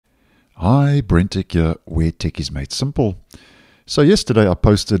Hi, BrenTech here, where tech is made simple. So yesterday I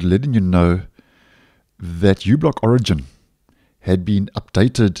posted letting you know that uBlock Origin had been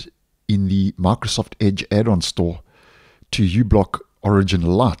updated in the Microsoft Edge Add-on store to uBlock Origin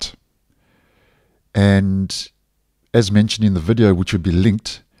Lite. And as mentioned in the video, which will be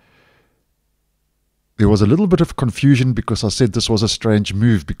linked, there was a little bit of confusion because I said this was a strange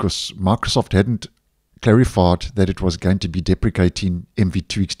move because Microsoft hadn't clarified that it was going to be deprecating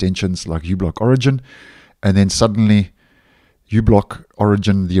MV2 extensions like uBlock Origin, and then suddenly uBlock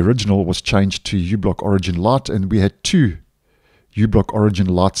Origin, the original, was changed to uBlock Origin Lite, and we had two uBlock Origin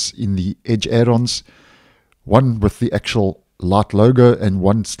Lites in the Edge add-ons, one with the actual Lite logo and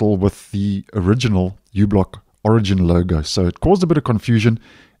one still with the original uBlock Origin logo. So it caused a bit of confusion,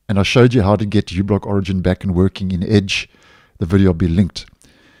 and I showed you how to get uBlock Origin back and working in Edge. The video will be linked.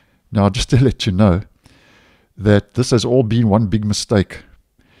 Now, just to let you know that this has all been one big mistake,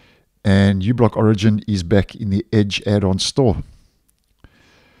 and uBlock Origin is back in the Edge add-on store.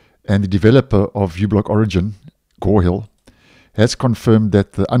 And the developer of uBlock Origin, Gorhill, has confirmed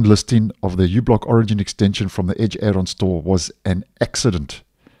that the unlisting of the uBlock Origin extension from the Edge add-on store was an accident,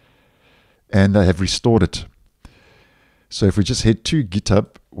 and they have restored it. So if we just head to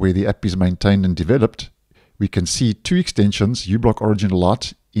GitHub, where the app is maintained and developed, we can see two extensions, uBlock Origin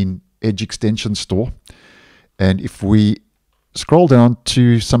Lite in Edge extension store. And if we scroll down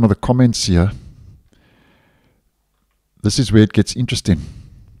to some of the comments here, this is where it gets interesting.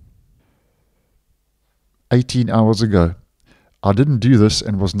 18 hours ago, I didn't do this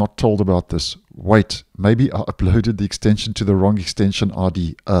and was not told about this. Wait, maybe I uploaded the extension to the wrong extension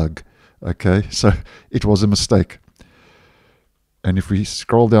ID. Ugh. Okay, so it was a mistake. And if we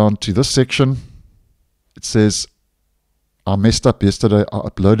scroll down to this section, it says, I messed up yesterday. I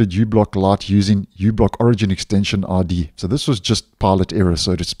uploaded uBlock Lite using uBlock Origin extension ID. So this was just pilot error,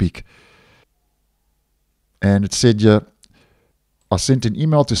 so to speak. And it said here, I sent an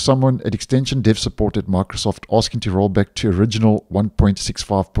email to someone at extension dev support at Microsoft asking to roll back to original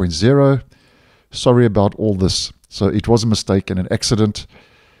 1.65.0. Sorry about all this. So it was a mistake and an accident.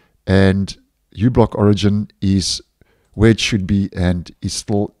 And uBlock Origin is where it should be and is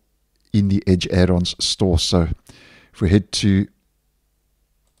still in the Edge add-ons store. So if we head to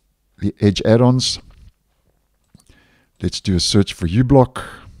the Edge add-ons, let's do a search for uBlock.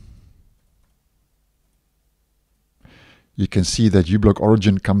 You can see that uBlock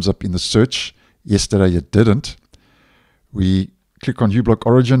Origin comes up in the search. Yesterday it didn't. We click on uBlock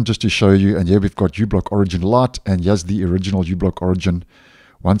Origin just to show you, and here we've got uBlock Origin Lite, and here's the original uBlock Origin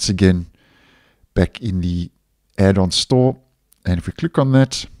once again back in the add-on store. And if we click on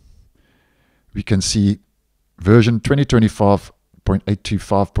that, we can see version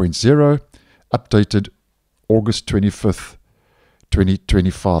 2025.825.0, updated August 25th,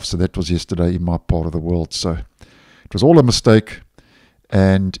 2025. So that was yesterday in my part of the world. So it was all a mistake.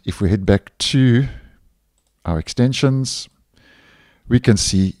 And if we head back to our extensions, we can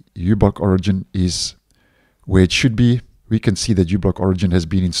see uBlock Origin is where it should be. We can see that uBlock Origin has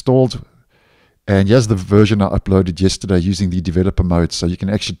been installed. And here's the version I uploaded yesterday using the developer mode. So you can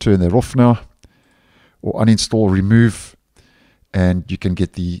actually turn that off now, or uninstall, remove, and you can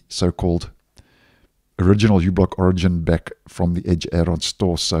get the so-called original uBlock Origin back from the Edge add-on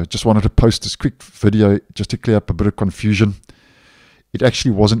store. So just wanted to post this quick video just to clear up a bit of confusion. It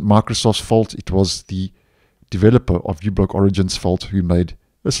actually wasn't Microsoft's fault. It was the developer of uBlock Origin's fault who made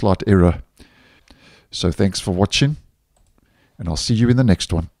a slight error. So thanks for watching, and I'll see you in the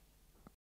next one.